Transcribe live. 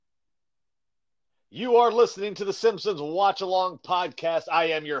You are listening to the Simpsons Watch Along podcast. I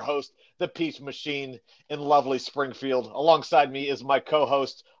am your host, the Peach Machine in lovely Springfield. Alongside me is my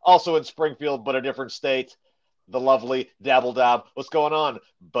co-host, also in Springfield, but a different state, the lovely Dabble Dab. What's going on,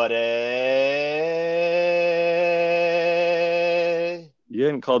 buddy? You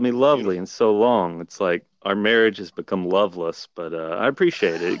hadn't called me lovely in Beautiful. so long. It's like our marriage has become loveless, but I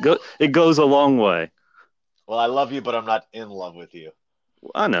appreciate it. It goes a long way. Well, I love you, but I'm not in love with you.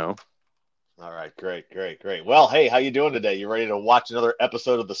 I know. All right, great. Well, hey, how you doing today? You ready to watch another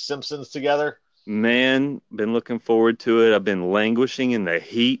episode of The Simpsons together? Man, been looking forward to it. I've been languishing in the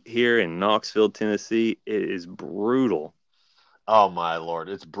heat here in Knoxville, Tennessee. It is brutal. Oh my lord,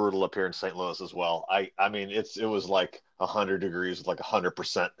 it's brutal up here in St. Louis as well. I mean it was like 100 degrees with like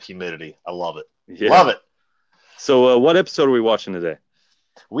 100% humidity. I love it. Love Yeah. it. So, what episode are we watching today?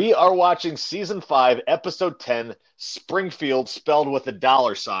 We are watching season 5, episode 10, Springfield spelled with a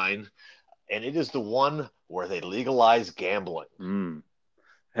dollar sign, and it is the one where they legalize gambling. Mm.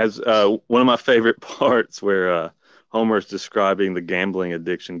 Has one of my favorite parts where Homer's describing the gambling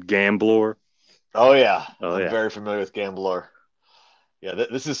addiction. Gambler. Oh yeah, Oh I'm yeah. very familiar with Gambler. Yeah,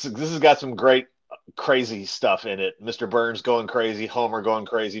 this has got some great crazy stuff in it. Mr. Burns going crazy, Homer going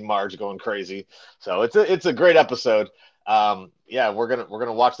crazy, Marge going crazy. So it's a great episode. Yeah, we're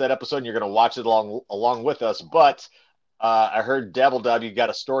gonna watch that episode, and you're gonna watch it along with us. But I heard Dabble Dab, you got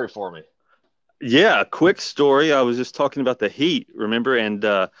a story for me. Yeah, quick story. I was just talking about the heat, remember? And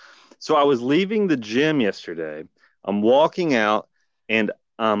so I was leaving the gym yesterday. I'm walking out and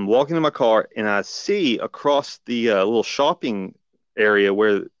I'm walking to my car, and I see across the little shopping area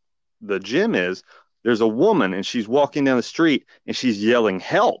where the gym is, there's a woman, and she's walking down the street and she's yelling,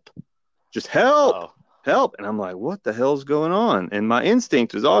 "Help! Just help! Oh, Help!" And I'm like, what the hell's going on? And my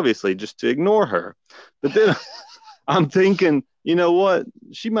instinct is obviously just to ignore her. But then I'm thinking, you know what?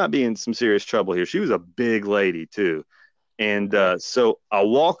 She might be in some serious trouble here. She was a big lady too, and okay. so I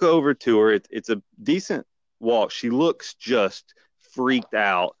walk over to her. It's a decent walk. She looks just freaked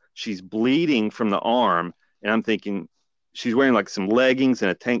out. She's bleeding from the arm, and I'm thinking she's wearing like some leggings and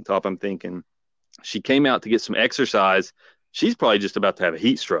a tank top. I'm thinking she came out to get some exercise. She's probably just about to have a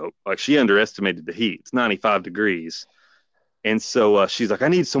heat stroke. Like she underestimated the heat. It's 95 degrees. And so she's like, I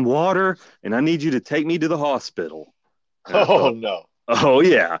need some water and I need you to take me to the hospital. And I Oh thought, no. oh,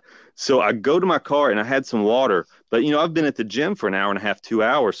 yeah. So I go to my car and I had some water. But, I've been at the gym for an hour and a half, 2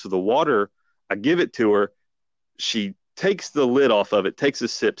 hours. So the water, I give it to her. She takes the lid off of it, takes a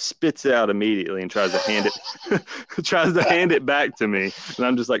sip, spits it out immediately, and tries to hand it tries to hand it back to me. And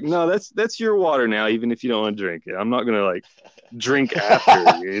I'm just like, no, that's your water now, even if you don't want to drink it. I'm not gonna like drink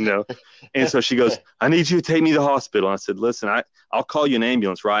after you. And so she goes, I need you to take me to the hospital. And I said, listen, I'll call you an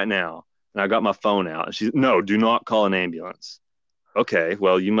ambulance right now. And I got my phone out, and she's, no, do not call an ambulance. Okay,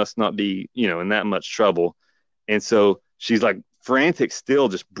 well, you must not be, in that much trouble. And so she's like frantic still,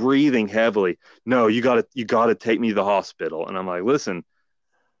 just breathing heavily. No, you gotta take me to the hospital. And I'm like, listen,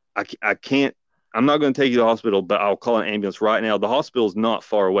 I can't, I'm not going to take you to the hospital, but I'll call an ambulance right now. The hospital's not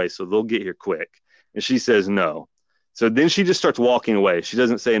far away, so they'll get here quick. And she says no. So then she just starts walking away. She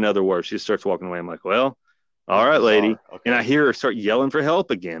doesn't say another word. She just starts walking away. I'm like, well, This all is right, lady. bizarre. And I Okay. hear her start yelling for help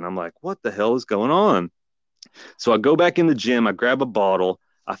again. I'm like, what the hell is going on? So I go back in the gym. I grab a bottle.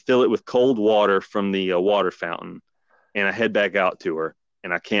 I fill it with cold water from the water fountain, and I head back out to her,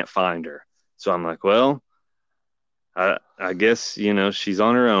 and I can't find her. So I'm like, well, I guess she's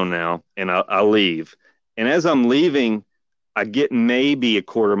on her own now, and I leave. And as I'm leaving, I get maybe a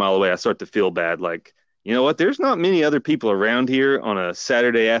quarter mile away. I start to feel bad, like, you know what? There's not many other people around here on a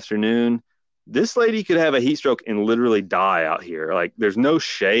Saturday afternoon. This lady could have a heat stroke and literally die out here. Like, there's no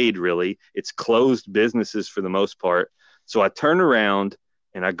shade really. It's closed businesses for the most part. So I turn around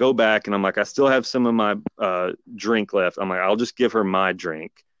and I go back, and I'm like, I still have some of my drink left. I'm like, I'll just give her my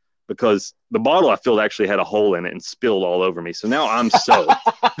drink, because the bottle I filled actually had a hole in it and spilled all over me. So now I'm soaked.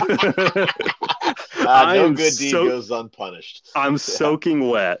 I No am good deed so goes unpunished. I'm Yeah. soaking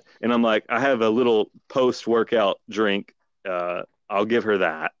wet, and I'm like, I have a little post-workout drink. I'll give her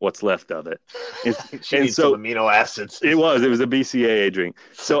that, what's left of it. And, She and needs some so amino acids. it was a BCAA drink.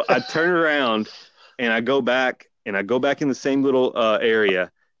 So I turn around and I go back in the same little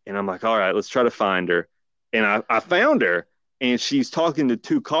area, and I'm like, all right, let's try to find her. And I found her, and she's talking to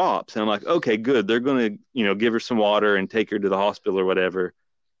two cops, and I'm like, okay, good. They're going to, give her some water and take her to the hospital or whatever.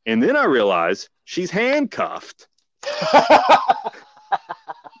 And then I realize she's handcuffed.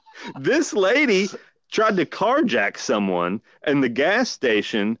 This lady tried to carjack someone in the gas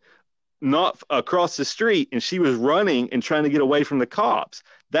station not across the street, and she was running and trying to get away from the cops.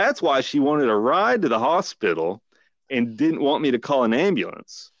 That's why she wanted a ride to the hospital and didn't want me to call an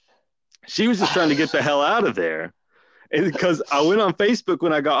ambulance. She was just trying to get the hell out of there. Because I went on Facebook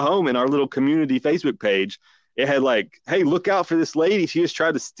when I got home, in our little community Facebook page, it had like, "Hey, look out for this lady. She just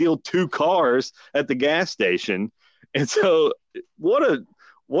tried to steal 2 cars at the gas station." And so, what a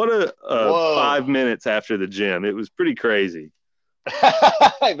Whoa. 5 minutes after the gym, it was pretty crazy.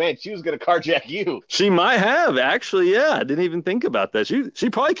 Man, she was gonna carjack you. She might have actually, yeah. I didn't even think about that. She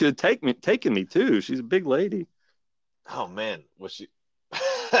probably could have taken me too. She's a big lady. Oh man, was she?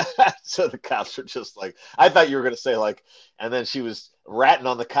 So the cops were just like, I thought you were gonna say like, and then she was ratting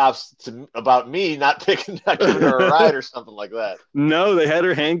on the cops about me not giving her a ride or something like that. No, they had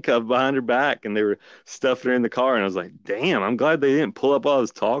her handcuffed behind her back and they were stuffing her in the car. And I was like, damn, I'm glad they didn't pull up while I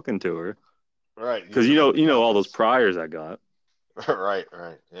was talking to her. Right, you Because would have been you know all those helpless. priors I got. Right,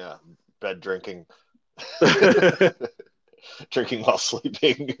 right, yeah. Bed drinking, drinking while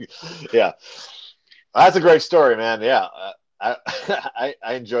sleeping. Yeah, that's a great story, man. Yeah, I,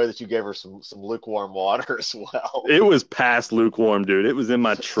 I enjoy that you gave her some lukewarm water as well. It was past lukewarm, dude. It was in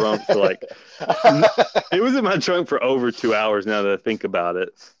my trunk for like, it was in my trunk for over 2 hours now that I think about it,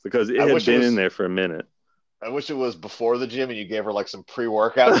 because it I had wish it been in was. there for a minute. I wish it was before the gym and you gave her like some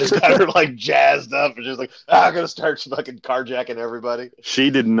pre-workout and just got her like jazzed up and just like, I'm gonna start fucking carjacking everybody.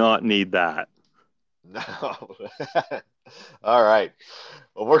 She did not need that. No. All right.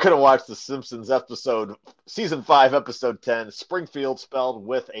 Well, we're gonna watch The Simpsons season 5, episode 10, Springfield spelled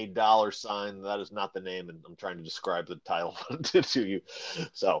with a dollar sign. That is not the name, and I'm trying to describe the title to you.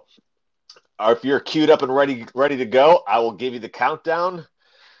 So, if you're queued up and ready to go, I will give you the countdown.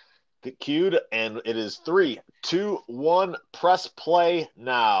 Get queued, and it is 3, 2, 1. Press play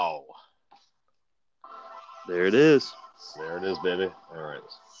now. There it is. There it is, baby. All right.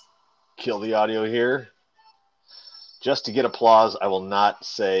 Kill the audio here. Just to get applause, I will not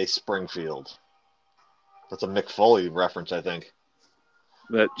say Springfield. That's a Mick Foley reference, I think.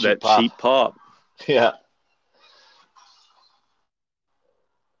 That Cheap pop. cheap pop. Yeah.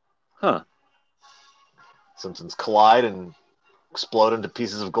 Huh. Simpsons collide and explode into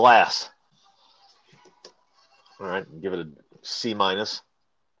pieces of glass. All right, give it a C minus.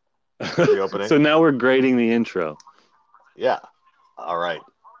 The opening. So now we're grading the intro. Yeah. All right.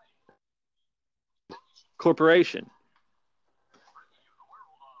 Corporation.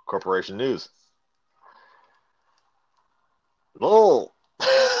 Corporation news. Oh.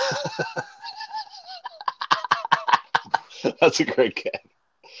 That's a great gag.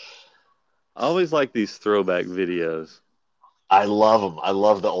 I always like these throwback videos. I love them. I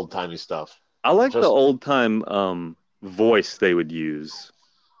love the old timey stuff. I like the Just old time voice they would use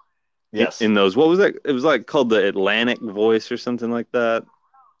yes. in those. What was that? It was like called the Atlantic voice or something like that.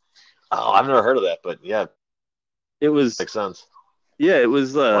 Oh, I've never heard of that, but yeah, It was, makes sense. yeah, it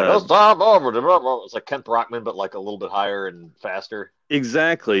was Like let's time over. It's like Kent Brockman, but like a little bit higher and faster.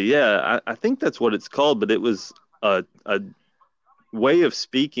 exactly. Yeah, I think that's what it's called, but it was a way of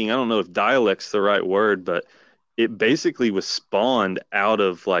speaking. I don't know if dialect's the right word, but it basically was spawned out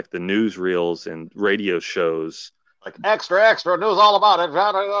of like the newsreels and radio shows. Like extra, extra news all about it.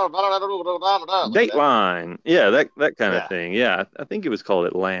 Like that. Dateline. Yeah, that kind of Yeah. thing. Yeah, I think it was called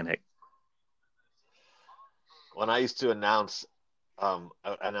Atlantic. When I used to announce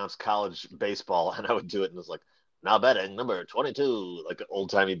college baseball, and I would do it, and it was like now betting number 22, like an old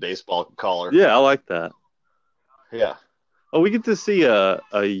timey baseball caller. Yeah, I like that. Yeah. Oh, we get to see a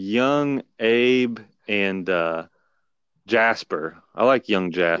young Abe and Jasper. I like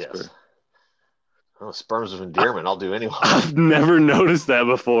young Jasper. Yes. Oh, sperms of endearment. I'll do anyone. I've never noticed that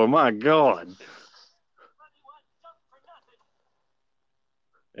before. My God.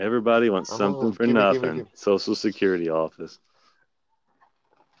 Everybody wants something for nothing. Gimme. Social Security office.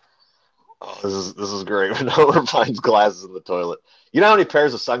 Oh, this is great. Noah finds glasses in the toilet. You know how many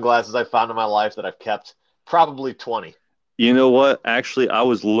pairs of sunglasses I've found in my life that I've kept? Probably 20. You know what? Actually, I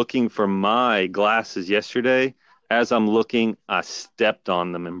was looking for my glasses yesterday. As I'm looking, I stepped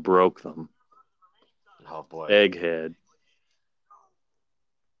on them and broke them. Oh boy. Egghead.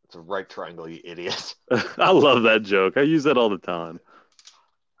 It's a right triangle, you idiot. I love that joke. I use that all the time.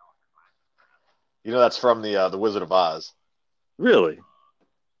 You know that's from the Wizard of Oz. Really?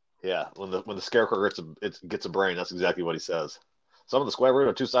 Yeah, when the scarecrow gets a brain, that's exactly what he says. Some of the square root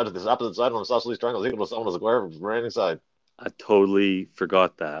on two sides of this opposite side on a isosceles triangle is equal to some of the square of the remaining side. I totally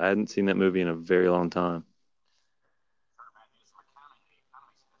forgot that. I hadn't seen that movie in a very long time.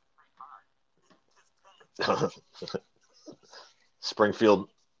 Springfield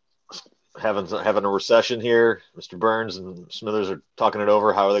having a recession here. Mr. Burns and Smithers are talking it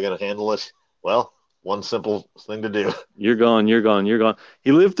over. How are they going to handle it? Well, one simple thing to do. You're gone. You're gone. You're gone.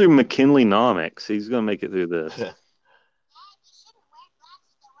 He lived through McKinley Nomics. He's going to make it through this.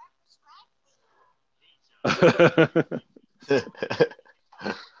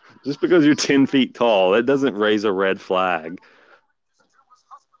 Just because you're 10 feet tall, that doesn't raise a red flag.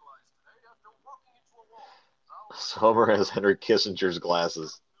 Homer has Henry Kissinger's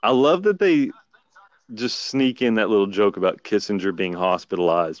glasses. I love that they just sneak in that little joke about Kissinger being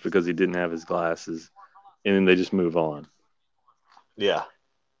hospitalized because he didn't have his glasses, and then they just move on. Yeah.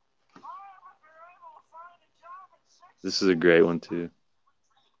 This is a great one, too.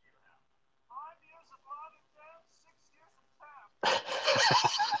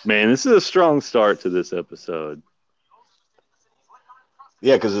 Man, this is a strong start to this episode.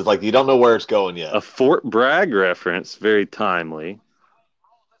 Yeah, because it's like you don't know where it's going yet. A Fort Bragg reference, very timely.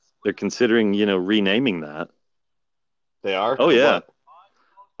 They're considering, renaming that. They are? Oh, yeah.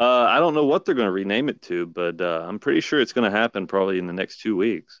 What? I don't know what they're going to rename it to, but I'm pretty sure it's going to happen probably in the next 2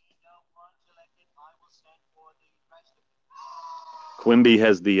 weeks. Quimby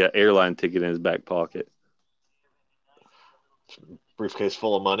has the airline ticket in his back pocket. Briefcase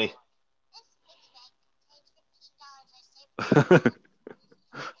full of money.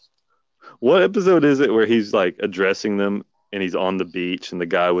 What episode is it where he's like addressing them and he's on the beach and the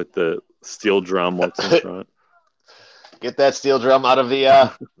guy with the steel drum walks in front? Get that steel drum out of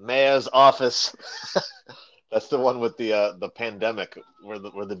the mayor's office. That's the one with the pandemic where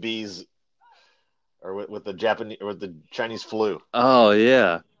the bees, or with the Japanese or with the Chinese flu. Oh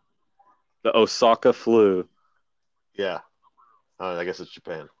yeah, the Osaka flu. Yeah, I guess it's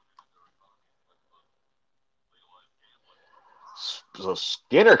Japan. So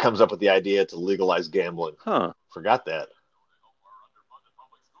Skinner comes up with the idea to legalize gambling. Huh. Forgot that.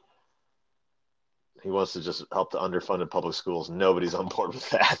 He wants to just help the underfunded public schools. Nobody's on board with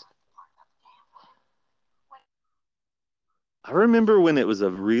that. I remember when it was a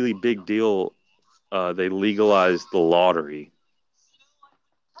really big deal. They legalized the lottery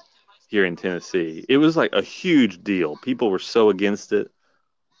here in Tennessee. It was like a huge deal. People were so against it.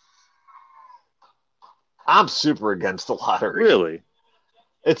 I'm super against the lottery. Really?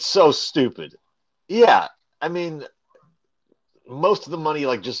 It's so stupid. Yeah, I mean, most of the money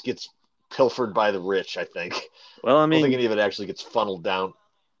like just gets pilfered by the rich, I think. Well, I I don't think mean, any of it actually gets funneled down.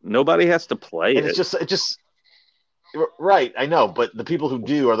 nobody has to play And it. it just right, I know, but the people who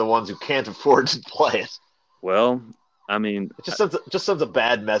do are the ones who can't afford to play it. Well, I mean, It just sends a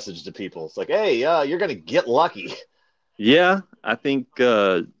bad message to people. It's like, hey, you're gonna get lucky. yeah, I think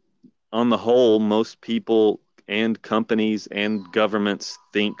on the whole, most people and companies and governments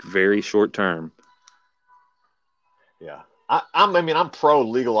think very short term. Yeah. I'm pro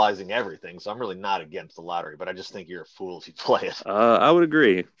legalizing everything, so I'm really not against the lottery, but I just think you're a fool if you play it. I would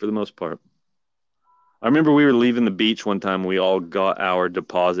agree for the most part. I remember we were leaving the beach one time. We all got our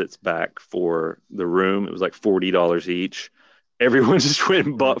deposits back for the room. It was like $40 each. Everyone just went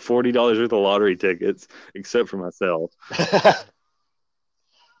and bought $40 worth of lottery tickets, except for myself.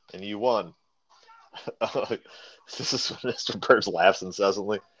 And you won. This is when Mr. Burns laughs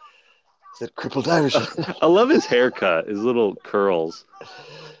incessantly. He said, crippled Irishman. I love his haircut, his little curls.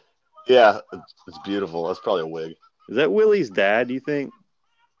 Yeah, it's beautiful. That's probably a wig. Is that Willie's dad, do you think?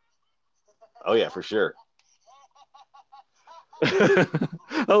 Oh, yeah, for sure.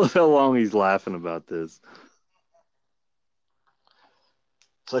 I love how long he's laughing about this.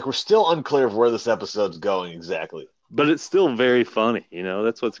 It's like we're still unclear of where this episode's going exactly. But it's still very funny,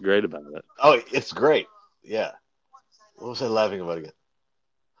 That's what's great about it. Oh, it's great. Yeah. What was I laughing about again?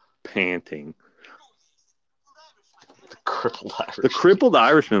 Panting. The crippled Irishman. The crippled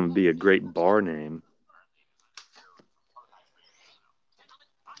Irishman would be a great bar name.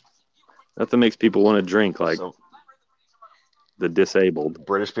 Nothing makes people want to drink like the disabled.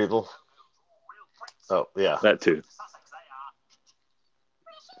 British people? Oh, yeah. That too.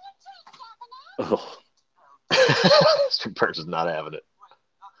 Oh. Mr. Burns is not having it.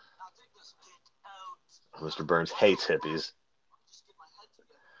 Mr. Burns hates hippies.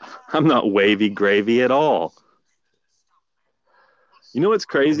 I'm not wavy gravy at all. You know what's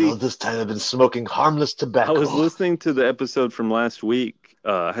crazy? All this time I've been smoking harmless tobacco. I was listening to the episode from last week.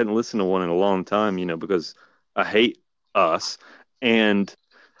 I hadn't listened to one in a long time, because I hate us. And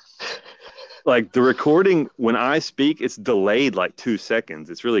like the recording, when I speak, it's delayed like 2 seconds.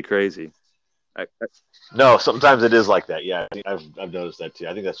 It's really crazy. No, sometimes it is like that. Yeah, I've noticed that too.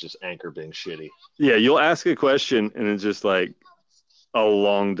 I think that's just Anchor being shitty. Yeah, you'll ask a question and it's just like a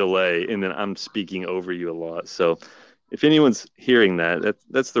long delay, and then I'm speaking over you a lot. So if anyone's hearing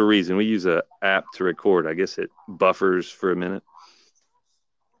that's the reason. We use an app to record. I guess it buffers for a minute.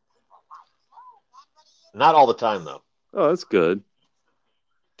 Not all the time, though. Oh, that's good.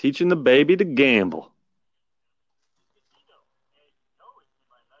 Teaching the baby to gamble.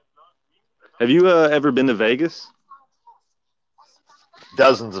 Have you ever been to Vegas?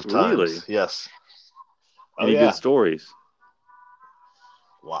 Dozens of Really? times. Yes. Oh Any good yeah, stories?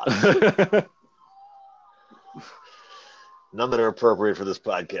 lots. None that are appropriate for this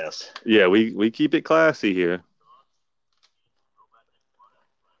podcast. Yeah, we keep it classy here.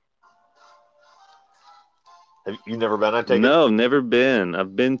 Have you never been? I take it. No, never been.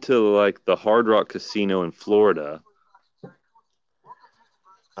 I've been to like the Hard Rock Casino in Florida.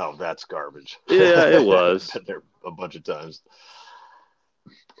 Oh, that's garbage. Yeah, it I've was. been there a bunch of times.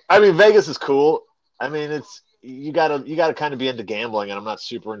 I mean, Vegas is cool. I mean, it's you gotta kind of be into gambling, and I'm not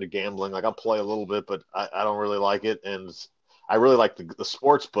super into gambling. Like I'll play a little bit, but I don't really like it. And I really like the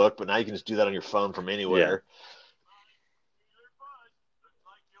sports book, but now you can just do that on your phone from Yeah. anywhere.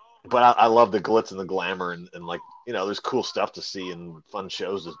 But I love the glitz and the glamour, and like there's cool stuff to see and fun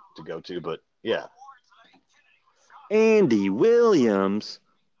shows to go to. But yeah, Andy Williams.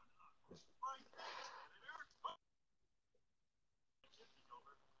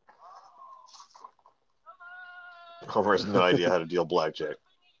 Homer has no idea how to deal blackjack.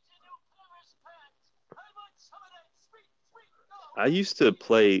 I used to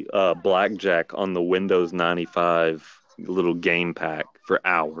play blackjack on the Windows 95 little game pack for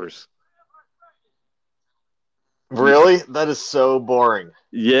hours. Really? That is so boring.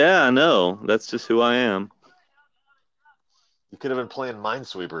 Yeah, I know. That's just who I am. You could have been playing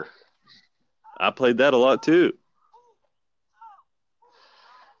Minesweeper. I played that a lot too.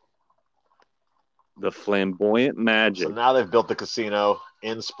 The flamboyant So magic. now they've built the casino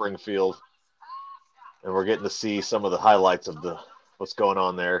in Springfield, and we're getting to see some of the highlights of the what's going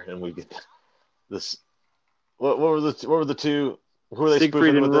on there. And we get this. What were the two? Who are they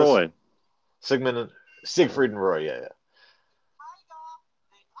Siegfried spoofing and with this? Roy. Sigmund and Siegfried and Roy. Yeah, yeah.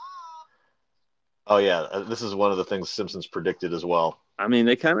 Oh yeah, this is one of the things Simpsons predicted as well. I mean,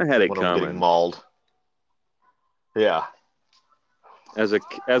 they kind of had it One of them getting coming. mauled. Yeah, As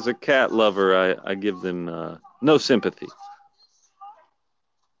a cat lover, I give them no sympathy.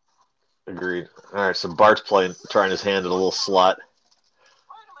 agreed. All right, so Bart's trying his hand at a little slot.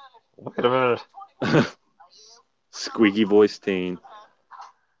 Wait a minute. Squeaky voice teen.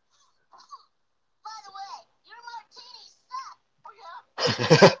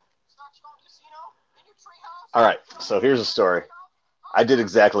 All right, so here's a story. I did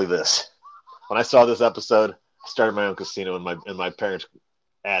exactly this. When I saw this episode, I started my own casino in my parents'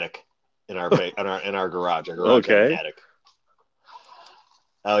 attic in our garage. Our garage had an Okay. attic.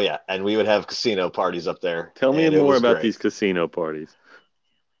 Oh yeah, and we would have casino parties up there. Tell me and it more was about great. these casino parties.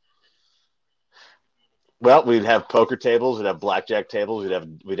 Well, we'd have poker tables, we'd have blackjack tables,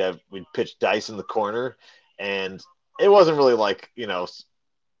 we'd pitch dice in the corner, and it wasn't really like we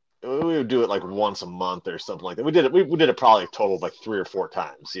would do it like once a month or something like that. We did it probably a total of like 3 or 4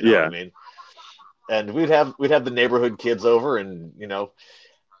 times. You know what Yeah. I mean? And we'd have the neighborhood kids over, and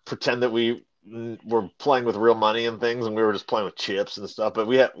pretend that we were playing with real money and things, and we were just playing with chips and stuff. But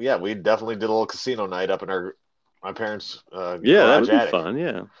we definitely did a little casino night up in my parents' Yeah, that garage would be attic. fun.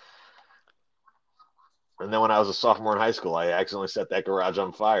 Yeah. And then when I was a sophomore in high school, I accidentally set that garage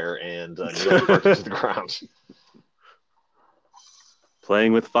on fire and nearly burnt it to the ground.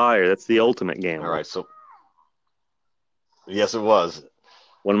 Playing with fire. That's the ultimate gamble. All right, so yes, it was.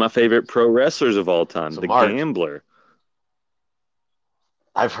 One of my favorite pro wrestlers of all time, So the Mark, Gambler.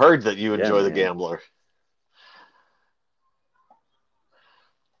 I've heard that you Yeah, enjoy the man. Gambler.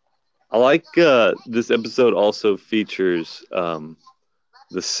 I like this episode also features the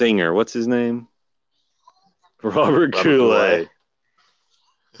singer. What's his name? Robert Goulet.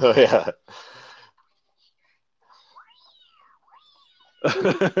 Oh yeah.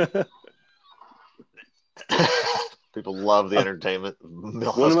 People love the entertainment.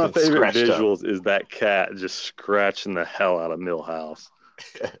 Milhouse One of my gets favorite scratched up. visuals is that cat just scratching the hell out of Milhouse.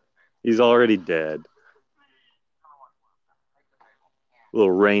 He's already dead.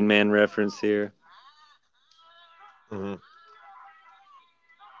 Little Rain Man reference here. Mhm.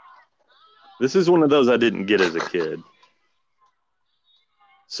 This is one of those I didn't get as a kid.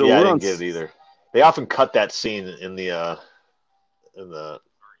 So Yeah, I we're didn't on get it either. They often cut that scene in the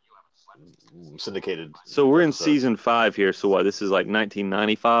syndicated. So we're in episodes. season 5 here. So what? This is like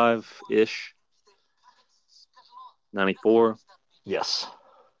 1995 ish, 94. Yes.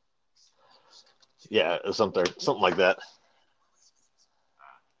 Yeah, something like that.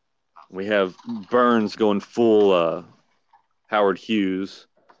 We have Burns going full Howard Hughes.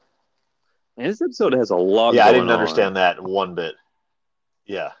 And this episode has a lot Yeah, going I didn't on. understand that one bit.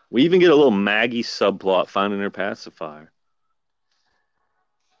 Yeah. We even get a little Maggie subplot finding her pacifier.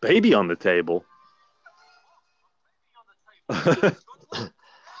 Baby on the table.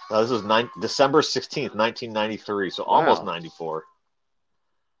 This was December 16th, 1993, so almost Wow. 94.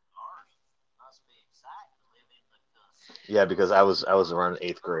 Yeah, because I was around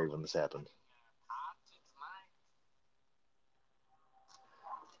 8th grade when this happened.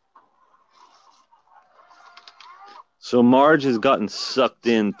 So Marge has gotten sucked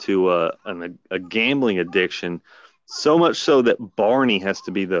into a gambling addiction, so much so that Barney has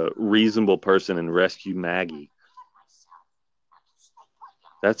to be the reasonable person and rescue Maggie.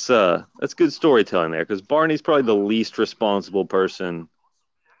 That's good storytelling there because Barney's probably the least responsible person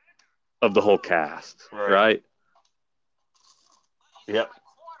of the whole cast, right? Yep.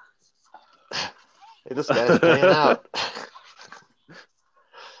 Hey, this guy's paying out.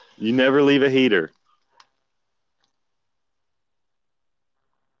 You never leave a heater.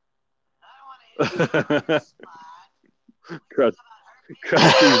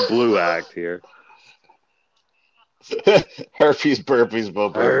 Krusty's blue act here. Herpes, burpees, Bo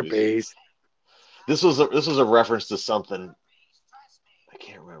burpees. Herpes. This was a reference to something. I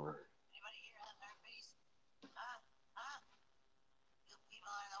can't remember.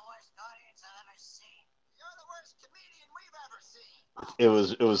 It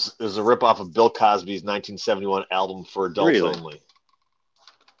was a ripoff of Bill Cosby's 1971 album for adults Really? only.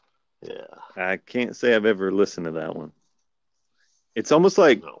 Yeah. I can't say I've ever listened to that one. It's almost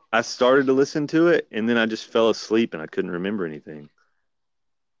like No. I started to listen to it and then I just fell asleep and I couldn't remember anything.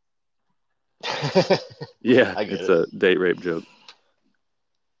 Yeah, I get it's it. a date rape joke.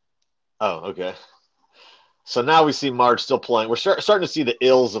 Oh, okay. So now we see Marge still playing. We're starting to see the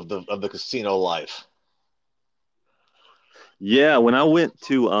ills of the casino life. Yeah, when I went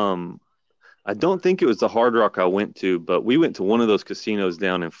to I don't think it was the Hard Rock I went to, but we went to one of those casinos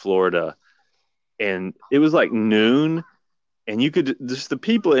down in Florida and it was like noon and you could just the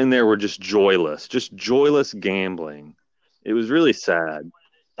people in there were just joyless gambling. It was really sad.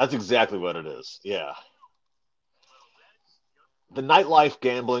 That's exactly what it is. Yeah. The nightlife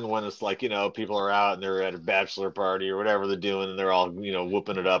gambling when it's like, people are out and they're at a bachelor party or whatever they're doing and they're all,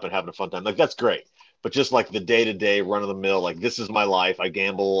 whooping it up and having a fun time. Like, that's great. But just like the day to day run of the mill, like, this is my life. I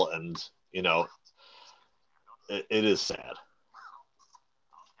gamble and, it is sad.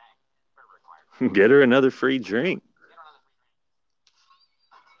 Get her another free drink.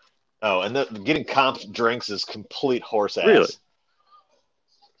 Oh, and getting comped drinks is complete horse ass. Really?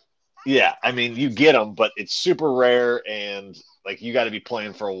 Yeah, I mean, you get them, but it's super rare, and like you got to be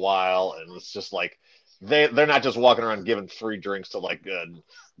playing for a while, and it's just like they're not just walking around giving free drinks to like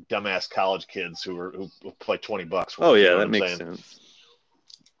dumbass college kids who play $20. Oh yeah, you know that what I'm makes saying? sense.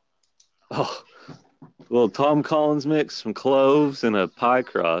 Oh, a little Tom Collins mix, some cloves, and a pie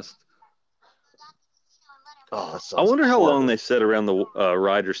crust. Oh, that I sounds wonder how long horrible. they sat around the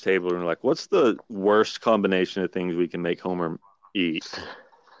writers' table and were like, "What's the worst combination of things we can make Homer eat?"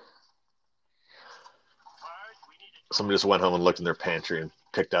 Somebody just went home and looked in their pantry and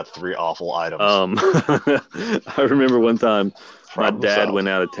picked out 3 awful items. I remember one time my Problem dad solved. went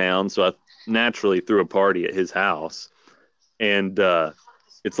out of town, so I naturally threw a party at his house, and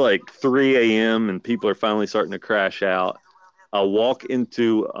it's like 3 a.m. and people are finally starting to crash out. I walk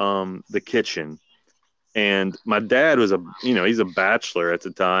into the kitchen, and my dad was he's a bachelor at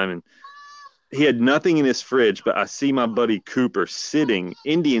the time, and he had nothing in his fridge, but I see my buddy Cooper sitting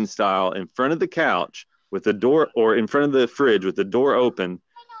Indian style in front of the couch with the door, or in front of the fridge with the door open,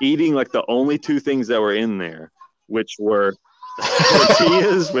 eating like the only 2 things that were in there, which were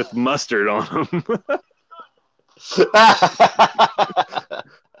tortillas with mustard on them.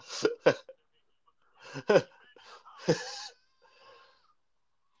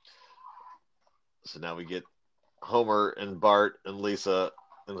 So now we get Homer and Bart and Lisa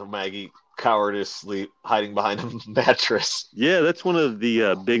and Maggie cowardice hiding behind a mattress. Yeah, that's one of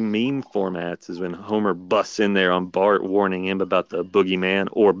the big meme formats is when Homer busts in there on Bart warning him about the boogeyman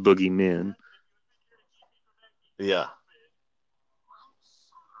or boogeymen. Yeah.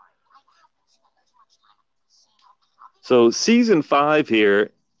 So season 5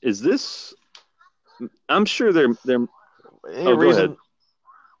 here, is this? I'm sure they're. Any Oh, go reason? ahead.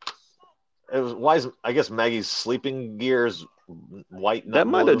 It was why is I guess Maggie's sleeping gear is white, not That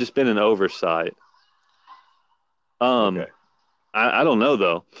might blue? have just been an oversight. Okay. I don't know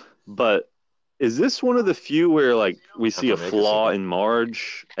though, but is this one of the few where like we see a for me, I can flaw see that. in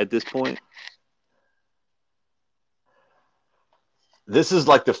Marge at this point? This is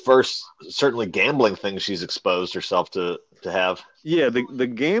like the first certainly gambling thing she's exposed herself to have. Yeah, the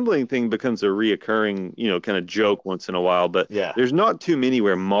gambling thing becomes a reoccurring, kind of joke once in a while, but Yeah. there's not too many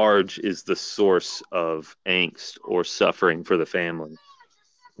where Marge is the source of angst or suffering for the family.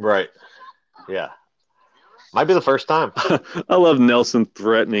 Right. Yeah. Might be the first time. I love Nelson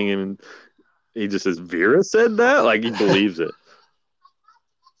threatening him. He just says, "Vera said that?" Like he believes it.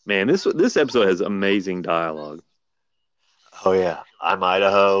 Man, this episode has amazing dialogue. Oh yeah, I'm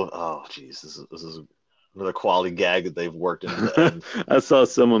Idaho. Oh geez, this is another quality gag that they've worked into the end. I saw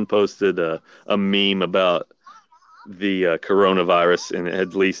someone posted a meme about the coronavirus, and it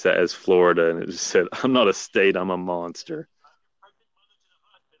had Lisa as Florida, and it just said, "I'm not a state, I'm a monster."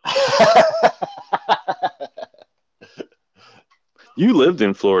 You lived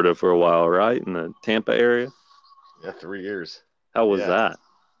in Florida for a while, right? In the Tampa area? Yeah, 3 years. How was Yeah, that?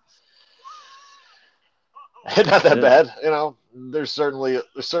 not that Yeah. bad. There's certainly a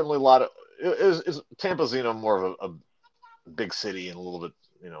lot of Tampa's more of a big city and a little bit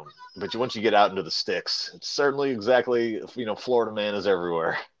but once you get out into the sticks, it's certainly exactly Florida man is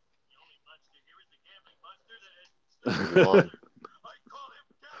everywhere. Moving on.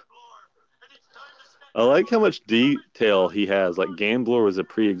 I like how much detail he has. Like Gambler was a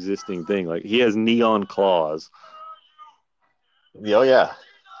pre-existing thing. Like he has neon claws. Oh yeah,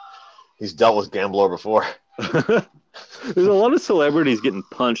 he's dealt with Gambler before. There's a lot of celebrities getting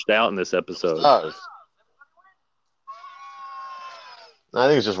punched out in this episode. Oh, I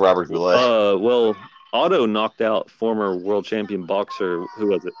think it's just Robert Goulet. Well, Otto knocked out former world champion boxer, who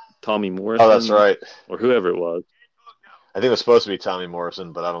was it? Tommy Morrison? Oh, that's right. Or whoever it was. I think it was supposed to be Tommy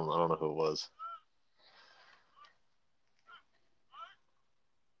Morrison, but I don't know who it was.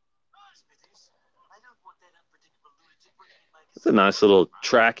 It's a nice little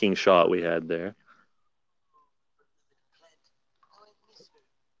tracking shot we had there.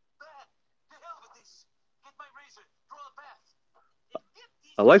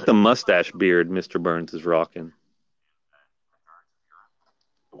 I like the mustache beard Mr. Burns is rocking.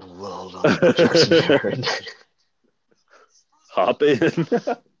 Well done, Jackson Barrett. Hop in.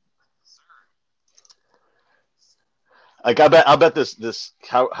 Like I bet this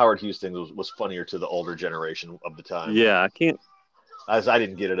Howard Hughes thing was funnier to the older generation of the time. Yeah, I can't. As I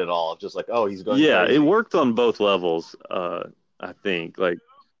didn't get it at all. Just like, oh, he's going. Yeah, crazy. it worked on both levels. I think like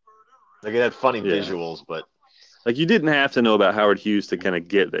it had funny visuals, but like you didn't have to know about Howard Hughes to kind of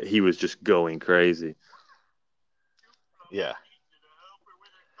get that he was just going crazy. Yeah.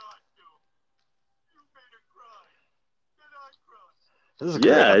 This is a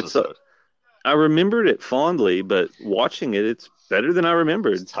great episode. I remembered it fondly, but watching it, it's better than I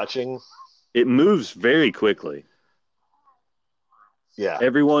remembered. It's touching. It moves very quickly. Yeah.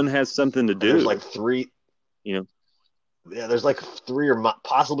 Everyone has something to do. And there's like three. Yeah, there's like 3 or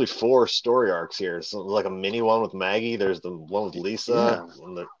possibly 4 story arcs here. So like a mini one with Maggie. There's the one with Lisa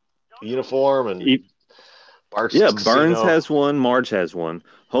and the uniform and Bart's casino. Burns has one. Marge has one.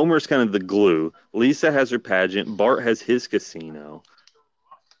 Homer's kind of the glue. Lisa has her pageant. Bart has his casino.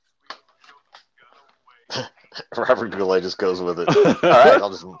 Robert Goulet just goes with it. All right, I'll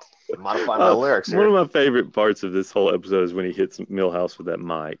just modify my lyrics here. One of my favorite parts of this whole episode is when he hits Milhouse with that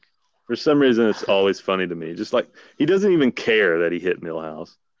mic. For some reason, it's always funny to me. Just like he doesn't even care that he hit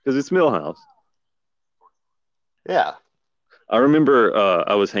Milhouse because it's Milhouse. Yeah. I remember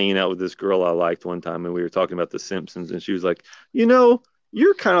I was hanging out with this girl I liked one time, and we were talking about The Simpsons, and she was like, you're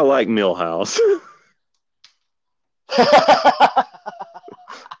kind of like Milhouse.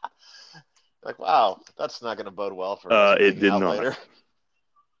 Like, wow, that's not going to bode well for it did not. Later.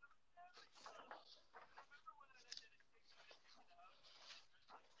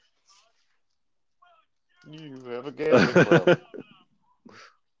 You have a gambling problem.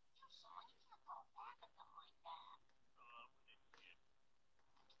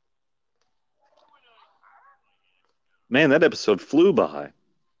 Man, that episode flew by.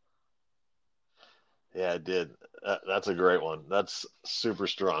 Yeah, it did. That's a great one. That's super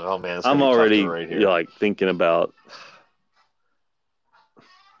strong. Oh man, I'm already right here. Like thinking about.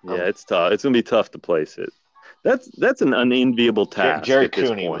 Yeah, it's tough. It's gonna be tough to place it. That's an unenviable task. Jerry at this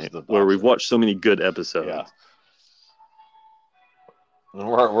Cooney point, was the where we've watched so many good episodes. Yeah. And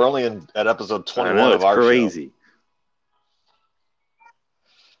we're only at episode 21 I know, of our crazy.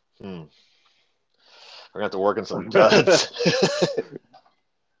 Show. We're gonna have to work in some duds.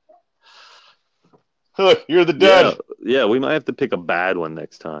 Look, you're the dud. Yeah, we might have to pick a bad one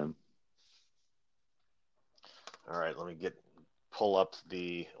next time. All right, let me pull up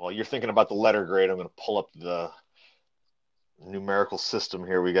while you're thinking about the letter grade, I'm going to pull up the numerical system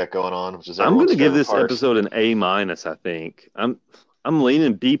here we got going on, which is I'm going to give this part. episode an A-. I think I'm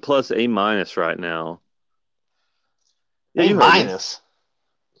leaning B+ A- right now. Yeah, A-?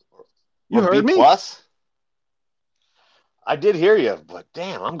 You heard me? B+? I did hear you, but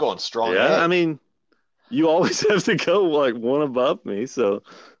damn, I'm going strong. Yeah, A. I mean, you always have to go like one above me, so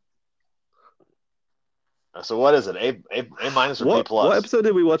So what is it? A minus or B What plus? episode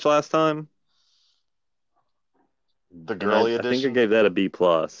did we watch last time? The And girly I think I edition? gave that a B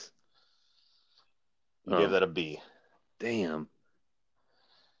plus. You gave Oh, that a B. damn.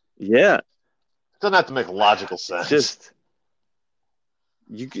 Yeah, Doesn't have to make logical it's sense. just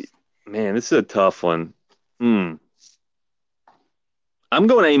you. Man, this is a tough one. Hmm. I'm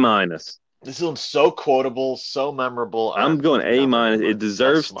going A minus. This one's so quotable, so memorable, I'm or going A not minus. memorable, It but that's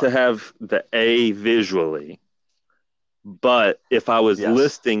deserves to smart. have the A visually. But if I was Yes.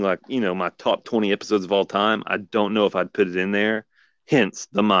 listing like, my top 20 episodes of all time, I don't know if I'd put it in there. Hence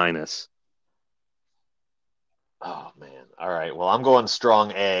the minus. Oh man. All right. Well, I'm going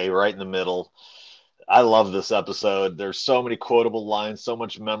strong A, right in the middle. I love this episode. There's so many quotable lines, so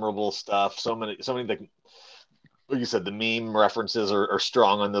much memorable stuff, so many like you said, the meme references are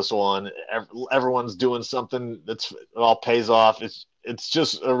strong on this one. Everyone's doing something that's it all pays off. It's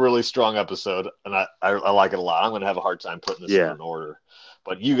just a really strong episode, and I like it a lot. I'm going to have a hard time putting this in Yeah. an order,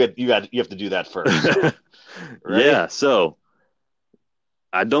 but you have to do that first. So ready? Yeah. So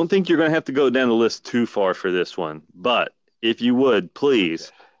I don't think you're going to have to go down the list too far for this one. But if you would, Okay.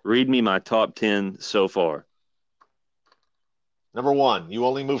 please read me my top 10 so far. Number one, you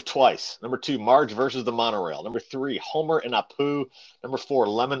only move twice. Number two, Marge versus the monorail. Number three, Homer and Apu. Number four,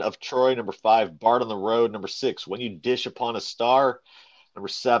 Lemon of Troy. Number five, Bart on the Road. Number six, When You Dish Upon a Star. Number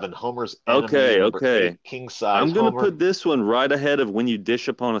seven, Homer's Enemy. Okay. Number Okay. eight, King Size I'm going to Homer. put this one right ahead of When You Dish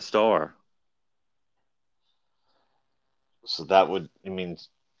Upon a Star. So that would, I mean,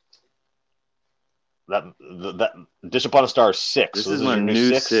 that Dish Upon a Star is six. This So is this is my your new new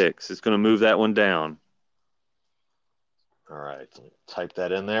six. six. It's going to move that one down. All right, let me type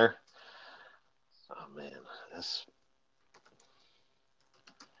that in there. Oh man, that's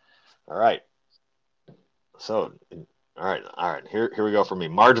all right. So, all right. Here we go for me.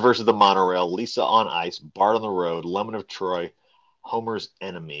 Marge versus the monorail. Lisa on ice. Bart on the road. Lemon of Troy. Homer's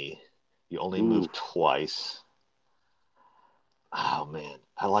Enemy. You only Ooh. move twice. Oh man,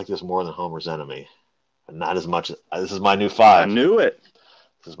 I like this more than Homer's Enemy, but not as much. This is my new I five. knew it.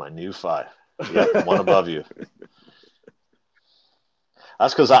 This is my new five. Yep, one above you.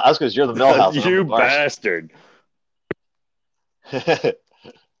 That's because you're the Millhouse and I'm the You Barstool. bastard.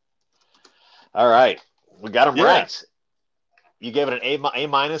 All right, we got them Yeah. right. You gave it an A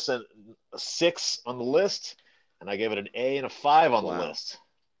minus and a 6 on the list, and I gave it an A and a 5 on the Wow. list.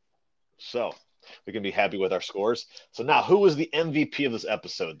 So we can be happy with our scores. So now, who was the MVP of this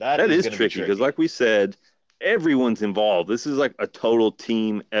episode? That is is going to be tricky because, tricky. like we said, everyone's involved. This is like a total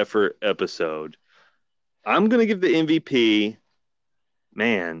team effort episode. I'm going to give the MVP,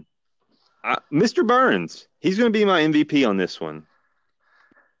 man, Mr. Burns. He's going to be my MVP on this one.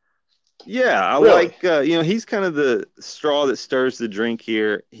 Yeah, I Really? like, he's kind of the straw that stirs the drink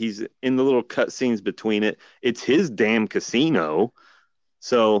here. He's in the little cut scenes between it. It's his damn casino.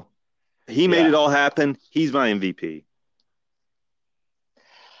 So he made Yeah. it all happen. He's my MVP.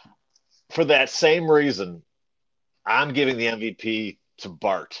 For that same reason, I'm giving the MVP to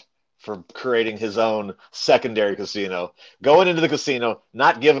Bart for creating his own secondary casino, going into the casino,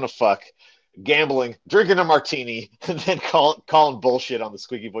 not giving a fuck, gambling, drinking a martini, and then calling bullshit on the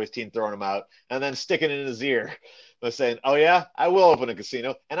squeaky voice team, throwing him out, and then sticking it in his ear by saying, "Oh yeah, I will open a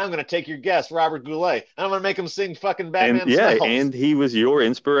casino, and I'm going to take your guest, Robert Goulet, and I'm going to make him sing fucking Batman And yeah, Smells." and he was your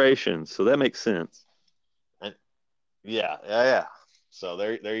inspiration. So that makes sense. And yeah. So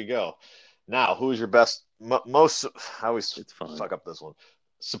there you go. Now, who is your best? Most I always It's fine. fuck up this one.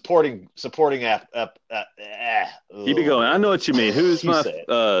 Supporting app. Keep it going. I know what you mean. Who's You my say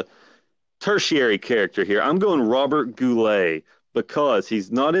it. tertiary character here? I'm going Robert Goulet because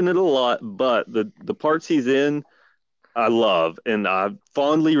he's not in it a lot, but the parts he's in, I love, and I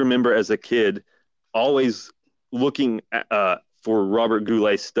fondly remember as a kid always looking for Robert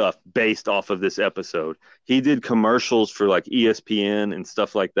Goulet stuff based off of this episode. He did commercials for like ESPN and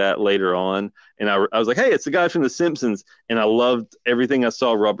stuff like that later on, and I was like, hey, it's the guy from The Simpsons, and I loved everything I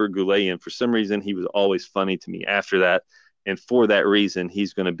saw Robert Goulet in. For some reason, he was always funny to me after that, and for that reason,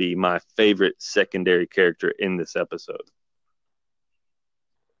 he's going to be my favorite secondary character in this episode.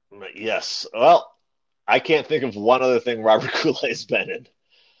 Yes. Well, I can't think of one other thing Robert Goulet's been in.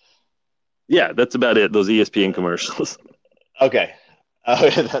 Yeah, that's about it. Those ESPN commercials. Okay.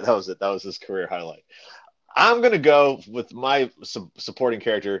 That was it. That was his career highlight. I'm going to go with my supporting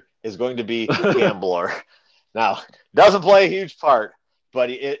character is going to be Gambler. Now, doesn't play a huge part,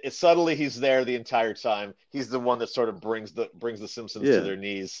 but subtly he's there the entire time. He's the one that sort of brings the Simpsons to their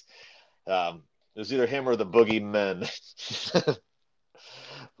knees. It was either him or the Boogeymen.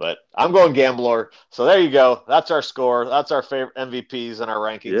 But I'm going Gambler. So there you go. That's our score. That's our favorite MVPs and our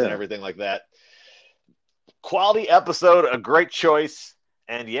rankings and everything like that. quality episode, a great choice,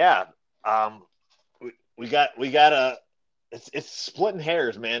 and yeah, um, we got a. It's splitting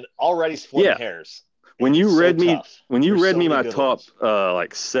hairs, man. Already splitting Yeah. hairs, When and you it's so read me tough. when you There's read so me many my good top ones.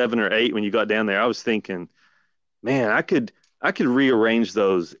 like 7 or 8 when you got down there, I was thinking, man, I could rearrange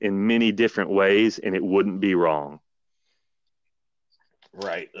those in many different ways and it wouldn't be wrong.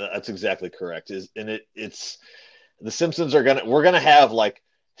 Right, that's exactly correct. Is and it's the Simpsons are gonna we're gonna have like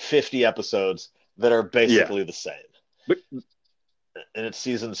 50 episodes that are Yeah. basically the same. But And it's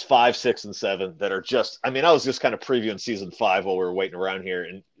seasons 5, 6, and 7 that are just. I mean, I was just kind of previewing season 5 while we were waiting around here,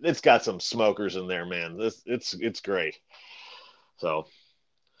 and it's got some smokers in there, man. It's great. So,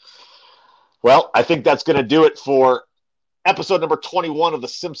 well, I think that's going to do it for episode number 21 of the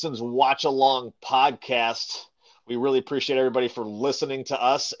Simpsons Watch Along podcast. We really appreciate everybody for listening to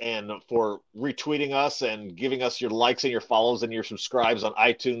us and for retweeting us and giving us your likes and your follows and your subscribes on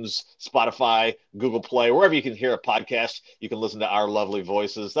iTunes, Spotify, Google Play, wherever you can hear a podcast. You can listen to our lovely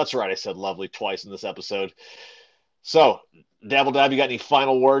voices. That's right, I said lovely twice in this episode. So, Dabble Dab, you got any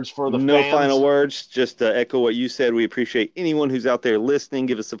final words for the no final fans? words, just to echo what you said. We appreciate anyone who's out there listening.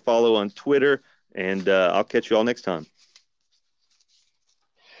 Give us a follow on Twitter, and I'll catch you all next time.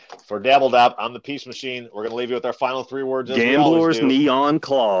 For Dabble Dab, I'm the Peace Machine. We're going to leave you with our final 3 words as we always Gambler's do. Neon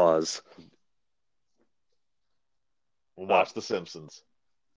Claws. Watch The Simpsons.